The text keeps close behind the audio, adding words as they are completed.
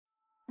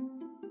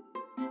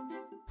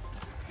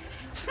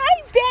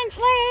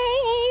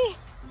Bentley!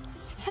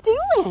 How you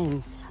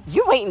doing?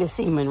 You're waiting to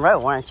see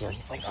Monroe, aren't you?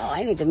 He's like, oh,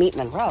 I need to meet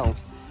Monroe.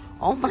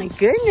 Oh my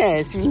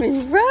goodness,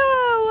 Monroe,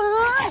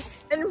 huh?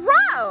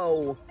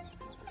 Monroe!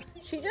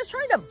 She just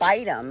tried to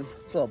bite him.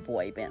 Good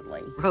boy,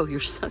 Bentley. Bro, you're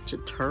such a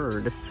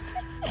turd.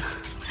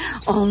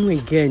 Oh my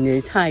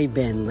goodness. Hi,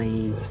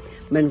 Bentley.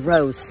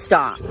 Monroe,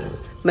 stop.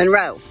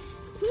 Monroe.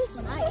 He's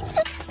nice.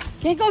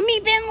 Can I go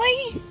meet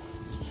Bentley?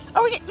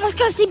 Oh, let's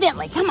go see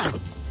Bentley. Come on.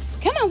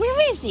 Come on,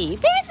 where is he?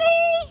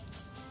 Bentley!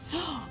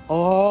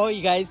 Oh,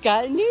 you guys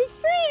got a new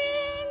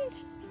friend.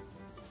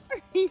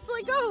 He's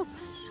like, oh,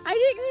 I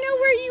didn't know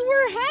where you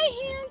were. Hi,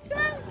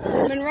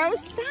 handsome. Monroe,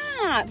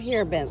 stop.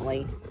 Here,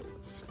 Bentley.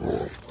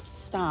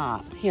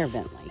 Stop. Here,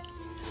 Bentley.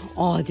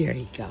 Oh, there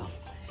you go.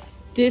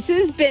 This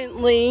is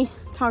Bentley.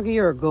 Tonka,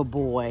 you're a good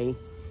boy.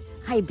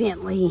 Hi,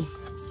 Bentley.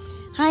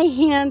 Hi,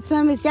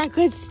 handsome. Is that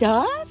good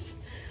stuff?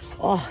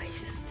 Oh,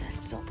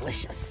 that's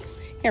delicious.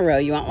 Here, Ro,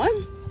 you want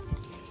one?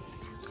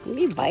 You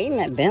be biting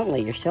that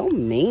Bentley. You're so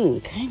mean.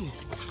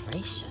 Goodness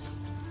gracious.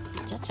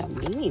 You're such a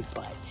meanie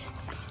butt.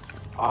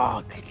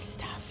 Oh, good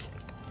stuff.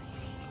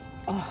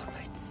 Oh,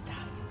 good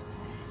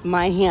stuff.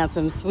 My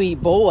handsome,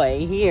 sweet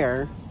boy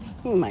here.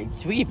 Oh, my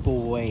sweet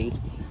boy.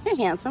 Hey,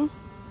 handsome.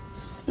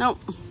 Nope.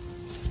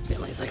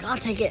 Bentley's like, I'll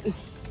take it.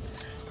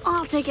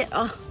 I'll take it.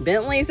 Oh,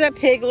 Bentley's a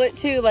piglet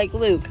too, like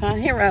Luke, huh?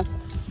 Hero.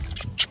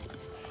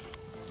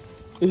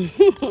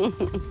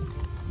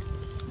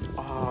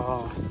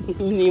 Oh,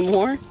 you need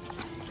more?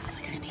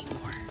 I need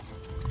more.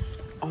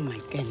 Oh my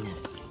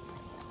goodness.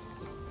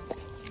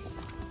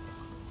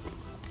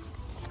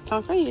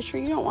 Tonka, are you sure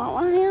you don't want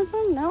one,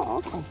 handsome? No?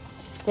 Okay.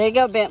 There you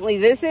go, Bentley.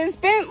 This is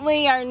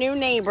Bentley, our new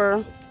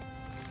neighbor.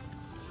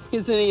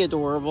 Isn't he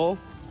adorable?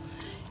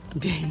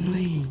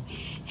 Bentley.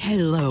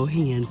 Hello,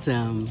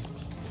 handsome.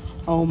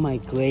 Oh my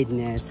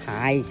goodness.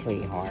 Hi,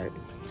 sweetheart.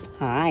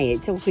 Hi,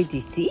 it's so good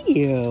to see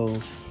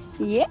you.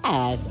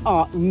 Yes.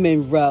 Oh,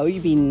 Monroe, you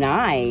be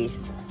nice.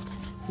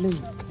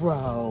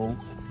 Monroe.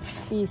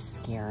 He's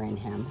scaring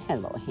him.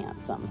 Hello,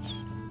 handsome.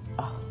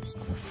 Oh,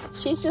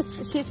 she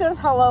says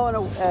hello in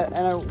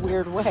a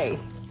weird way.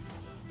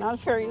 Not a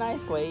very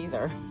nice way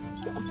either.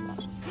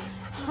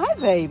 Hi,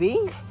 baby.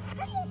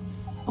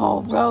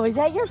 Oh, bro, is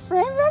that your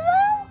friend,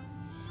 Monroe?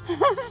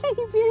 Hi,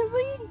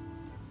 Bentley.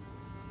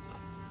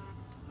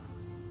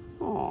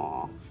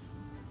 Aw.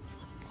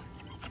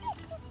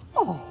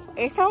 Oh,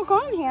 it's all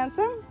gone,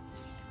 handsome.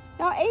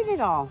 Y'all ate it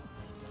all.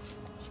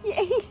 You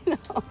ate it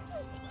all.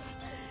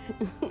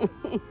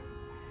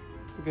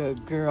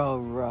 Good girl,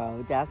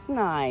 Ro. That's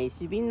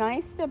nice. You be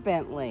nice to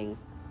Bentley.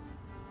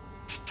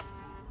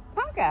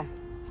 Tonka.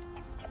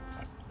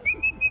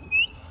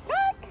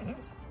 Tonka.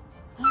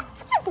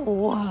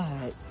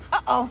 What?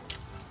 Uh-oh.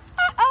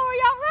 Uh-oh, are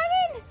y'all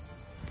running?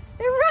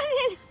 They're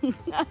running.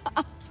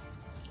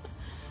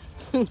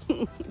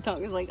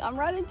 Tonka's like, I'm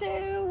running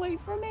too.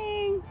 Wait for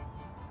me.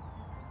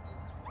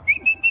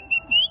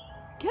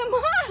 Come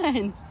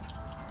on.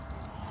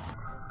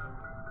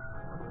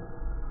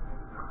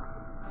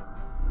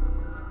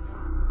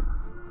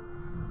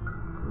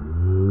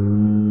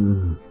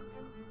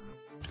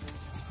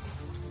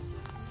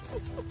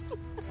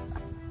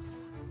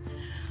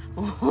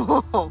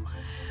 Oh,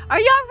 are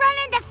y'all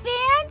running the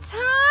fence,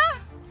 huh?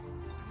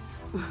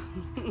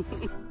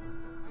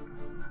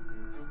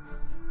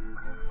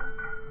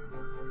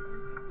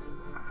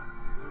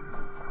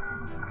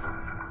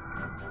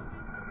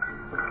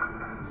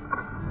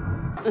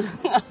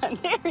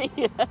 There he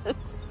is.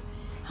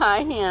 Hi,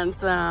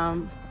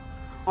 handsome.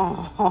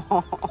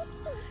 Oh,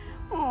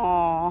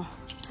 oh.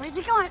 Where's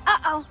he going?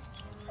 Uh-oh.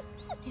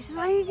 He says,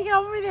 I need to get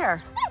over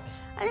there.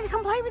 I need to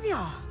come play with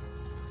y'all.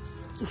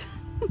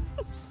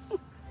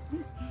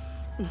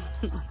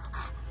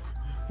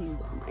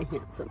 My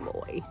handsome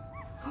boy.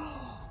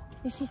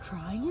 Is he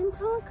crying,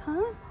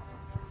 Tonka?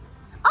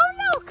 Oh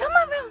no! Come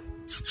on, Bill.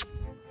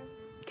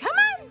 Come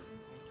on.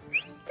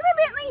 Come here,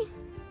 Bentley.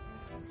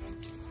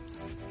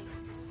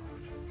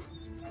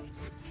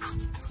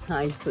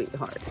 Hi,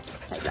 sweetheart.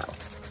 Hello.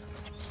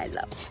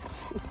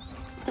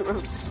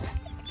 Hello.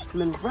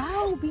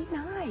 Monroe, be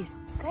nice.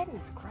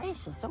 Goodness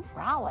gracious, don't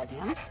growl at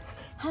him.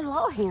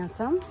 Hello,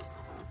 handsome.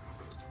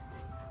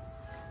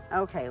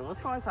 Okay, let's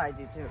go inside,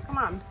 you two. Come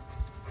on.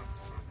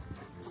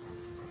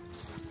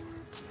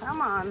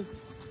 Come on.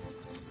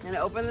 Gonna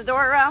open the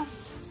door, Ro?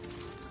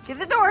 Get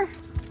the door.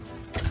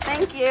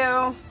 Thank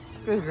you.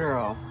 Good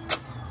girl.